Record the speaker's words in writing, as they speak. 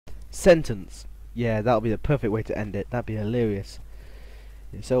Sentence. Yeah, that'll be the perfect way to end it. That'd be hilarious.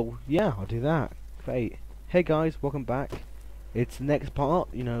 So, yeah, I'll do that. Great. Hey guys, welcome back. It's the next part,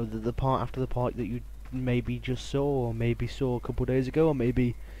 you know, the part after the part that you maybe just saw, or maybe saw a couple of days ago, or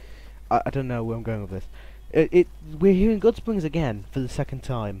maybe... I don't know where I'm going with this. We're here in Goodsprings again, for the second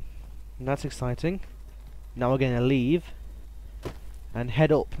time. And that's exciting. Now we're going to leave, and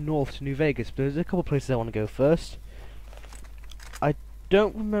head up north to New Vegas. But there's a couple of places I want to go first. I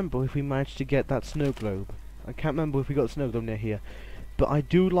don't remember if we managed to get that snow globe. I can't remember if we got the snow globe near here. But I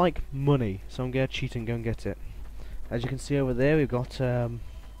do like money, so I'm going to cheat and go and get it. As you can see over there, we've got a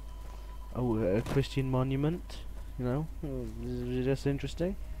Christian monument. You know, just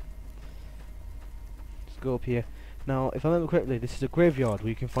interesting. Let's go up here. Now, if I remember correctly, this is a graveyard where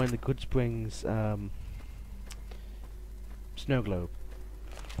you can find the Goodsprings snow globe.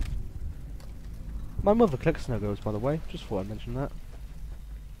 My mother collects snow globes, by the way. Just thought I'd mention that.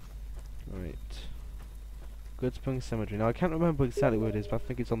 Right. Goodsprings Cemetery. Now, I can't remember exactly where it is, but I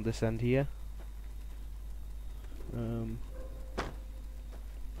think it's on this end here.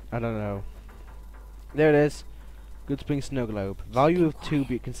 I don't know. There it is. Goodsprings Snow Globe. Value of 2,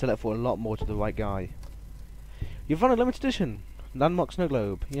 but you can sell it for a lot more to the right guy. You found a limited edition landmark snow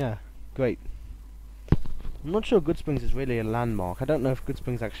globe. Yeah, great. I'm not sure Goodsprings is really a landmark. I don't know if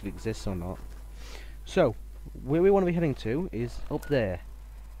Goodsprings actually exists or not. So, where we want to be heading to is up there.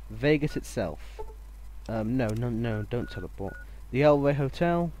 Vegas itself. No, don't teleport. The Elway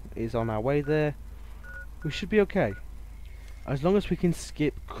Hotel is on our way there. We should be okay. As long as we can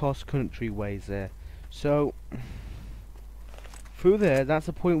skip cross-country ways there. So, through there, that's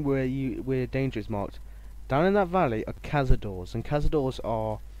the point where danger is marked. Down in that valley are cazadors, and cazadors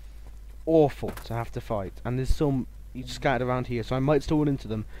are awful to have to fight. And there's some scattered around here, so I might still run into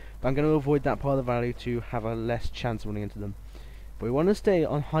them. But I'm going to avoid that part of the valley to have a less chance of running into them. But we want to stay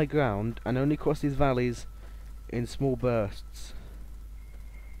on high ground and only cross these valleys in small bursts.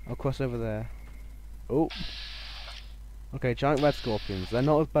 I'll cross over there. Oh. Okay, giant red scorpions. They're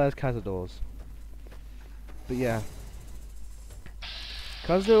not as bad as cazadors. But yeah.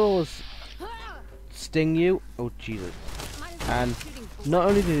 Cazadors sting you. Oh, Jesus. And not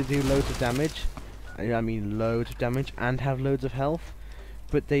only do they do loads of damage, I mean loads of damage, and have loads of health,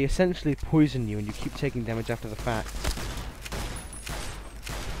 but they essentially poison you and you keep taking damage after the fact.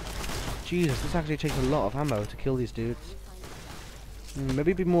 Jesus, this actually takes a lot of ammo to kill these dudes.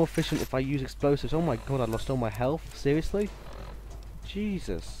 Maybe it'd be more efficient if I use explosives. Oh my god, I lost all my health? Seriously?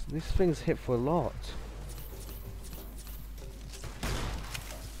 Jesus, these things hit for a lot.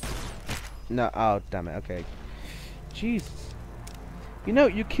 No, oh damn it, okay. Jesus. You know,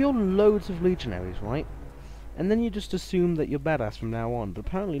 you kill loads of legionaries, right? And then you just assume that you're badass from now on, but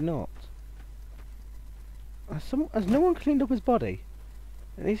apparently not. Has no one cleaned up his body?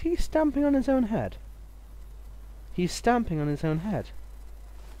 Is he stamping on his own head? He's stamping on his own head.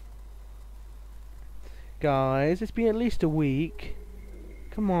 Guys, it's been at least a week.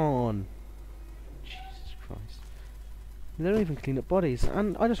 Come on. Jesus Christ. They don't even clean up bodies.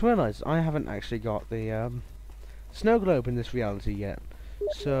 And I just realised I haven't actually got the snow globe in this reality yet.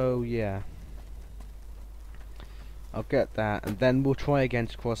 So, yeah. I'll get that, and then we'll try again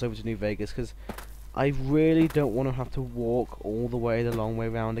to cross over to New Vegas, because I really don't want to have to walk all the way the long way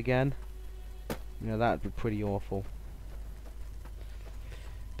round again. You know, that'd be pretty awful.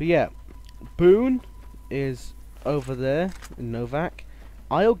 But yeah, Boone is over there in Novak.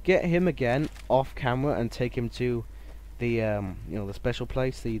 I'll get him again off camera and take him to the you know, the special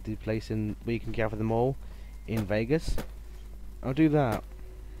place, the place in where you can gather them all in Vegas. I'll do that.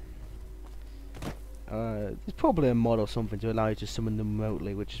 There's probably a mod or something to allow you to summon them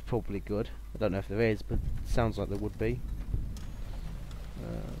remotely, which is probably good. I don't know if there is, but it sounds like there would be.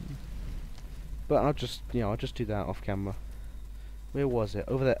 But I'll just, you know, I'll just do that off camera. Where was it?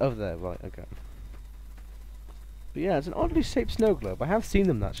 Over there, right, okay. But yeah, it's an oddly shaped snow globe. I have seen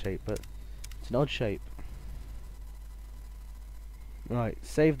them that shape, but it's an odd shape. Right,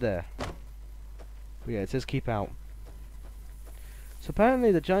 save there. But yeah, it says keep out. So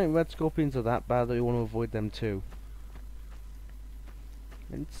apparently the giant red scorpions are that bad that we want to avoid them too.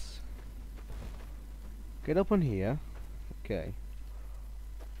 Let's get up on here. Okay.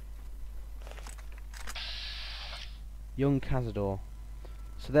 Young Cazador.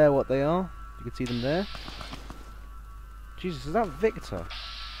 So they're what they are. You can see them there. Jesus, is that Victor?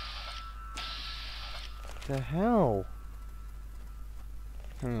 The hell?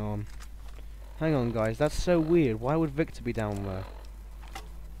 Hang on. Hang on, guys. That's so weird. Why would Victor be down there?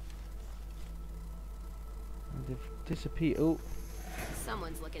 They've disappeared. Oh.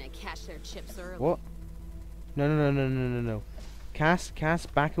 Someone's looking to cash their chips early. What? No. Cass,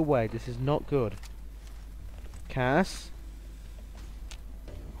 back away. This is not good. Cass.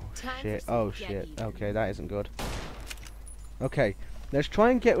 Shit. Oh shit. Okay, that isn't good. Okay, let's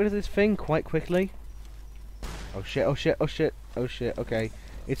try and get rid of this thing quite quickly. Oh shit, oh shit, oh shit, oh shit, okay.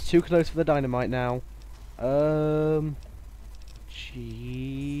 It's too close for the dynamite now. Jeez.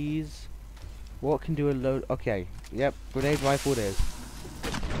 What can do a load? Okay, yep, grenade rifle it is.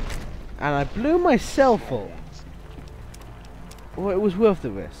 And I blew myself up. Well, it was worth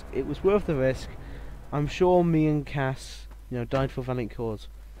the risk. It was worth the risk. I'm sure me and Cass, you know, died for valiant cause.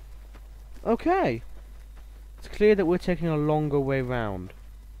 Okay. It's clear that we're taking a longer way round.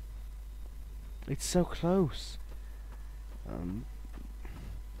 It's so close.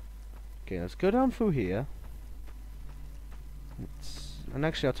 Okay, let's go down through here. And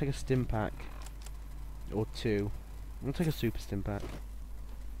actually, I'll take a stim pack. Or two. I'll take a super stim pack.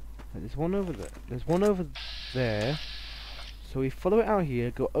 There's one over there. There's one over there. So we follow it out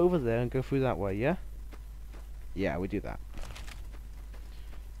here, go over there, and go through that way, yeah? Yeah, we do that.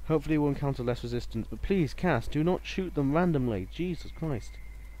 Hopefully we'll encounter less resistance, but please, Cass, do not shoot them randomly. Jesus Christ.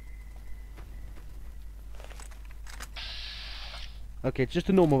 Okay, just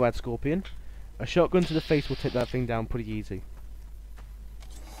a normal red scorpion. A shotgun to the face will take that thing down pretty easy.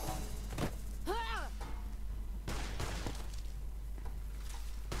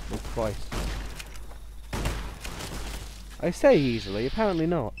 Oh Christ. I say easily, apparently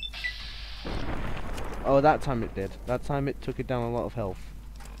not. Oh, that time it did. That time it took it down a lot of health.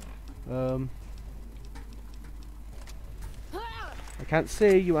 I can't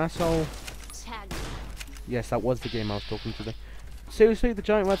see you, asshole. Yes, that was the game I was talking to. Seriously, the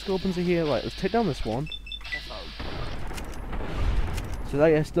giant red scorpions are here. Right, let's take down this one. So that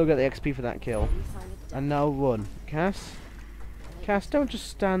you still get the XP for that kill. And now run. Cass? Cass, don't just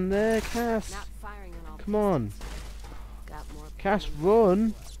stand there, Cass. Come on. Cass,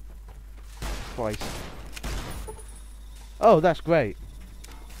 run. Christ. Oh, that's great.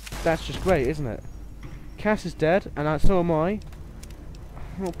 That's just great, isn't it? Cass is dead, and so am I.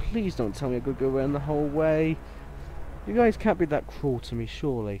 Oh, please don't tell me I could go around the whole way. You guys can't be that cruel to me,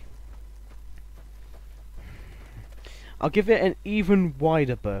 surely. I'll give it an even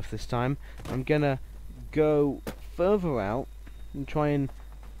wider berth this time. I'm gonna go further out and try and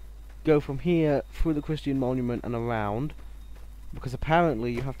go from here through the Christian Monument and around, because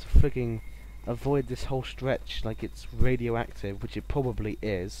apparently you have to frigging avoid this whole stretch like it's radioactive, which it probably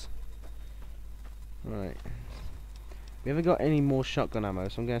is. Right. We haven't got any more shotgun ammo,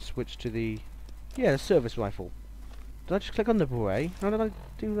 so I'm going to switch to the service rifle. Did I just click on the beret? How did I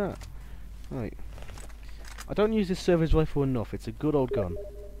do that? Right. I don't use this service rifle enough. It's a good old gun.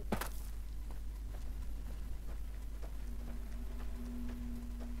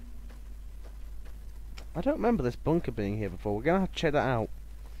 I don't remember this bunker being here before. We're going to have to check that out.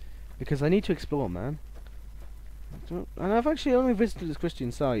 Because I need to explore, man. And I've actually only visited this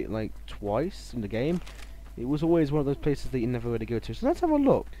Christian site like twice in the game. It was always one of those places that you never really go to. So let's have a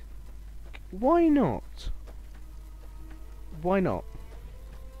look. Why not? Why not?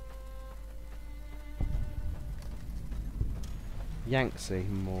 Yangtze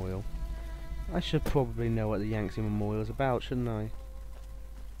Memorial. I should probably know what the Yangtze Memorial is about, shouldn't I?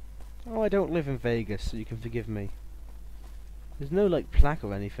 Oh, I don't live in Vegas, so you can forgive me. There's no, like, plaque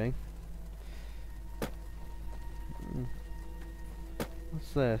or anything.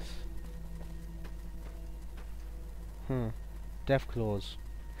 What's this? Death Claws.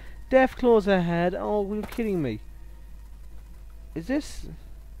 Death Claws ahead! Oh, you're kidding me. Is this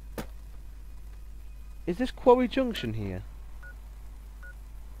Quarry Junction here?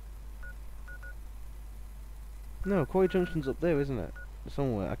 No, Quarry Junction's up there, isn't it?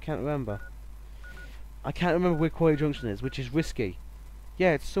 Somewhere. I can't remember. I can't remember where Quarry Junction is, which is risky.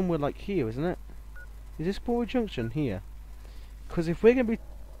 Yeah, it's somewhere like here, isn't it? Is this Quarry Junction here? Because if we're gonna be,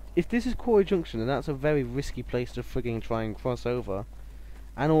 if this is Quarry Junction, then that's a very risky place to frigging try and cross over,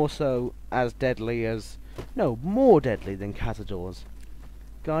 and also as deadly as, no, more deadly than Cazadors.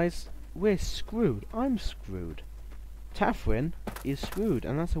 Guys, we're screwed. I'm screwed. Taffrin is screwed,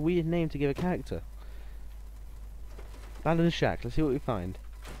 and that's a weird name to give a character. Abandoned shack. Let's see what we find.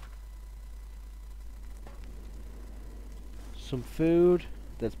 Some food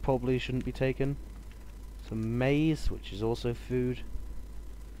that probably shouldn't be taken. Some maize, which is also food.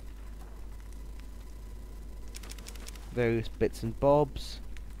 Various bits and bobs.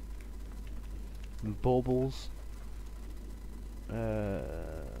 And baubles.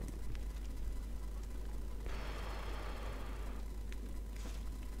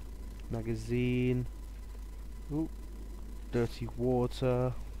 Magazine. Ooh. Dirty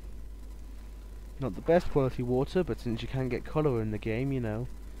water. Not the best quality water, but since you can get cholera in the game, you know.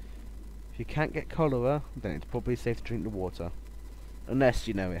 If you can't get cholera, then it's probably safe to drink the water. Unless,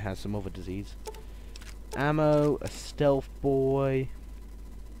 you know, it has some other disease. Ammo, a stealth boy.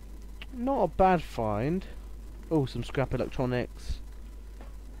 Not a bad find. Oh, some scrap electronics.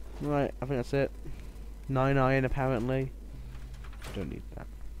 Right, I think that's it. 9 iron apparently. Don't need that.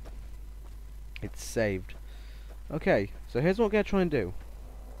 It's saved. Okay, so here's what we're going to try and do.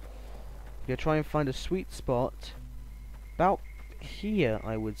 We're going to try and find a sweet spot. About here,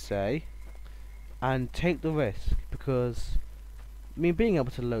 I would say. And take the risk. Because, I mean, being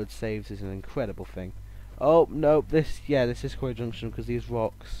able to load saves is an incredible thing. Oh, no, this is Quarry Junction because these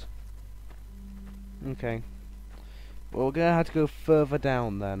rocks. Okay. Well, we're going to have to go further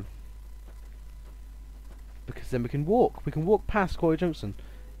down then. Because then we can walk. We can walk past Quarry Junction,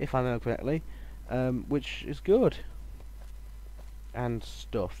 if I know correctly. Which is good. And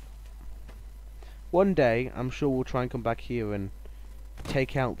stuff. One day, I'm sure we'll try and come back here and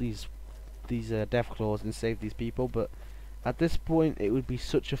take out these Deathclaws and save these people, but at this point, it would be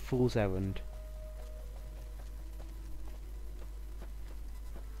such a fool's errand.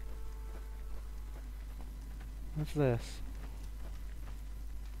 What's this?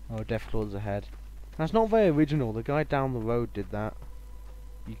 Oh, Deathclaws ahead. That's not very original. The guy down the road did that.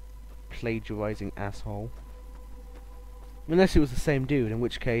 You plagiarizing asshole. Unless it was the same dude, in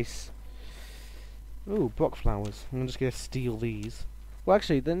which case... Ooh, Brock flowers. I'm just gonna steal these. Well,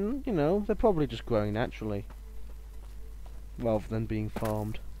 actually, then, you know, they're probably just growing naturally. Rather than being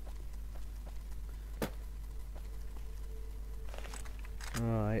farmed.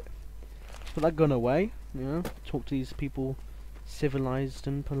 Alright. Let's put that gun away. You know, talk to these people civilized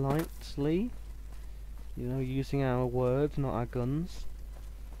and politely. You know, using our words, not our guns.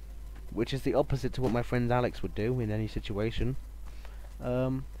 Which is the opposite to what my friend Alex would do in any situation.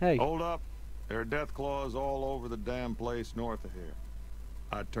 Hey. Hold up. There are Deathclaws all over the damn place north of here.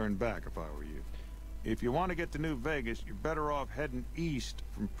 I'd turn back if I were you. If you want to get to New Vegas, you're better off heading east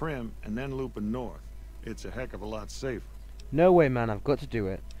from Primm and then looping north. It's a heck of a lot safer. No way, man. I've got to do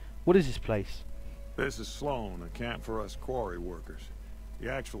it. What is this place? This is Sloan, a camp for us quarry workers. The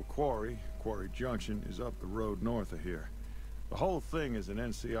actual quarry, Quarry Junction, is up the road north of here. The whole thing is an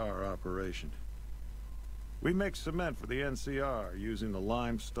NCR operation. We make cement for the NCR using the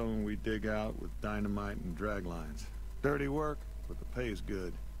limestone we dig out with dynamite and drag lines. Dirty work, but the pay's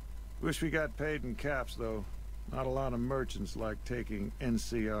good. Wish we got paid in caps, though. Not a lot of merchants like taking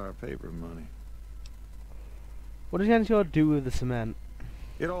NCR paper money. What does the NCR do with the cement?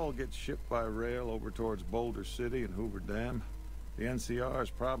 It all gets shipped by rail over towards Boulder City and Hoover Dam. The NCR is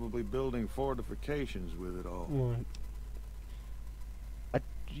probably building fortifications with it all. Right.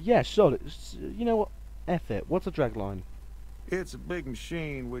 Yeah, sure. You know what? F it. What's a dragline? It's a big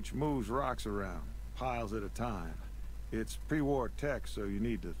machine which moves rocks around, piles at a time. It's pre-war tech, so you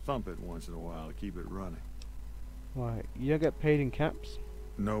need to thump it once in a while to keep it running. Right. You don't get paid in caps?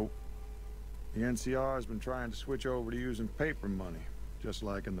 Nope. The NCR has been trying to switch over to using paper money, just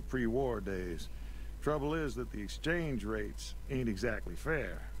like in the pre-war days. Trouble is that the exchange rates ain't exactly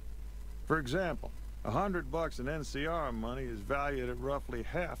fair. For example, $100 in NCR money is valued at roughly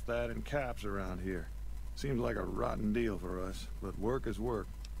half that in caps around here. Seems like a rotten deal for us, but work is work.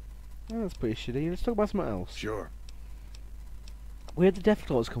 Oh, that's pretty shitty. Let's talk about something else. Sure. Where'd the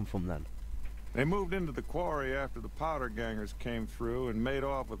Deathclaws come from then? They moved into the quarry after the powder gangers came through and made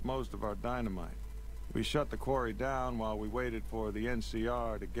off with most of our dynamite. We shut the quarry down while we waited for the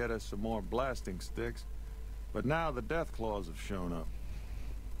NCR to get us some more blasting sticks, but now the Deathclaws have shown up.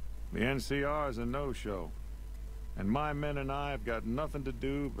 The NCR is a no-show, and my men and I have got nothing to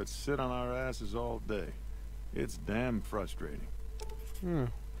do but sit on our asses all day. It's damn frustrating. Hmm.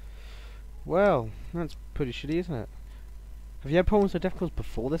 Well, that's pretty shitty, isn't it? Have you had problems with Deathclaws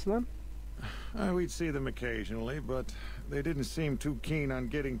before this then? We'd see them occasionally, but they didn't seem too keen on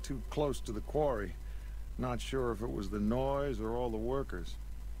getting too close to the quarry. Not sure if it was the noise or all the workers.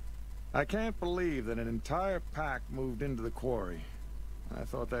 I can't believe that an entire pack moved into the quarry. I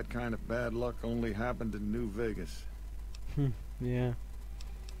thought that kind of bad luck only happened in New Vegas. Yeah.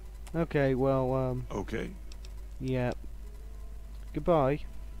 Okay, well, Okay. yeah. Goodbye.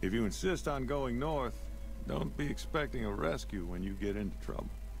 If you insist on going north, don't be expecting a rescue when you get into trouble.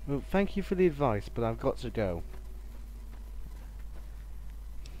 Well, thank you for the advice, but I've got to go.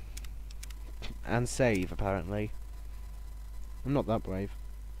 And save, apparently. I'm not that brave.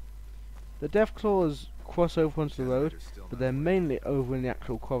 The Deathclaws cross over onto the road, but they're mainly over in the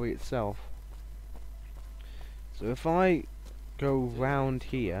actual quarry itself. So if I go round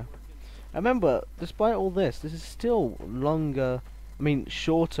here... Remember, despite all this, this is still longer, I mean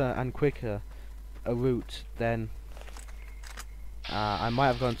shorter and quicker a route, then I might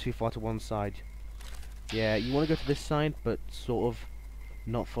have gone too far to one side. Yeah, you want to go to this side, but sort of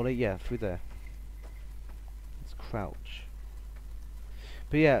not fully. Yeah, through there. Let's crouch.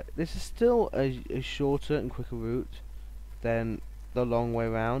 But yeah, this is still a shorter and quicker route than the long way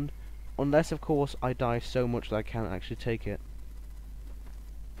round. Unless, of course, I die so much that I can't actually take it.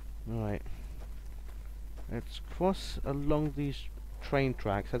 Alright. Let's cross along these train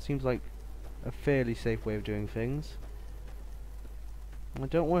tracks. That seems like a fairly safe way of doing things. I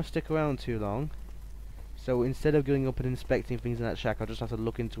don't want to stick around too long. So instead of going up and inspecting things in that shack, I'll just have to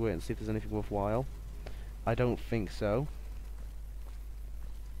look into it and see if there's anything worthwhile. I don't think so.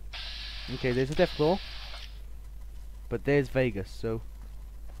 Okay, there's a Deathclaw. But there's Vegas, so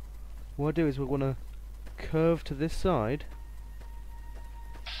what I'll do is we're going to curve to this side.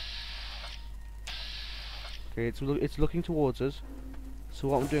 Okay, it's looking towards us. So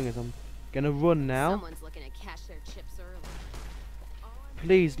what I'm doing is I'm going to run now. Someone's looking to cash their chips early.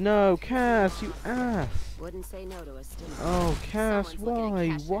 Please, no, Cass, you ass. Wouldn't say no to a stimulus. Oh, Cass, Someone's looking to why?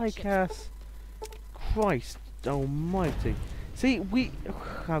 cash their Why, chips. Cass? Christ almighty. See,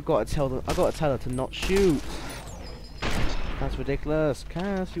 I've got to tell her to not shoot. That's ridiculous.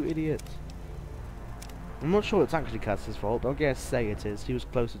 Cass, you idiot. I'm not sure it's actually Cass's fault, but I guess say it is. He was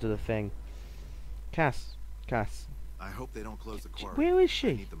closer to the thing. Cass. I hope they don't close the quarry. Where is I she?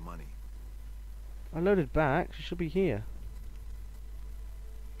 need the money. I loaded back. She should be here.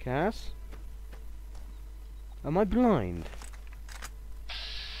 Cass? Am I blind?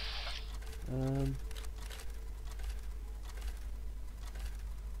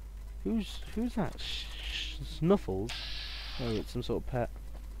 Who's that? Snuffles? Oh, it's some sort of pet.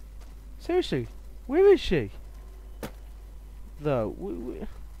 Seriously, where is she? Though, wait,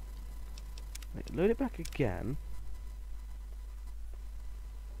 load it back again.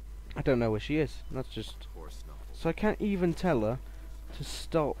 I don't know where she is. That's just Poor Snuffles. so I can't even tell her to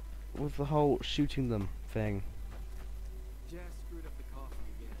stop with the whole shooting them thing. Jazz screwed up the coffee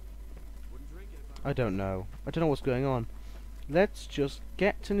again. Wouldn't drink it if I don't know. I don't know what's going on. Let's just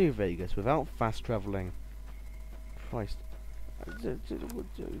get to New Vegas without fast traveling. Christ.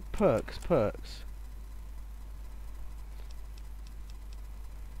 Perks.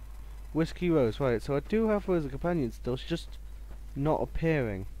 Whiskey Rose, right, so I do have her as a companion still, she's just not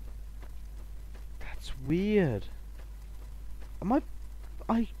appearing. That's weird.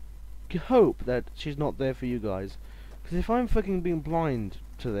 I hope that she's not there for you guys. Because if I'm fucking being blind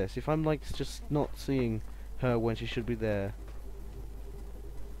to this, if I'm like just not seeing her when she should be there,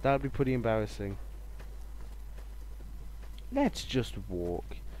 that would be pretty embarrassing. Let's just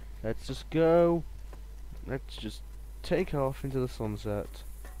walk. Let's just go. Let's just take off into the sunset.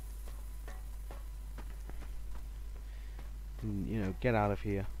 And, you know, get out of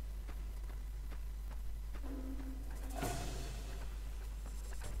here.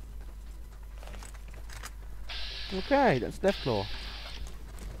 Okay, that's Deathclaw.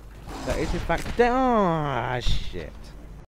 That is in fact shit.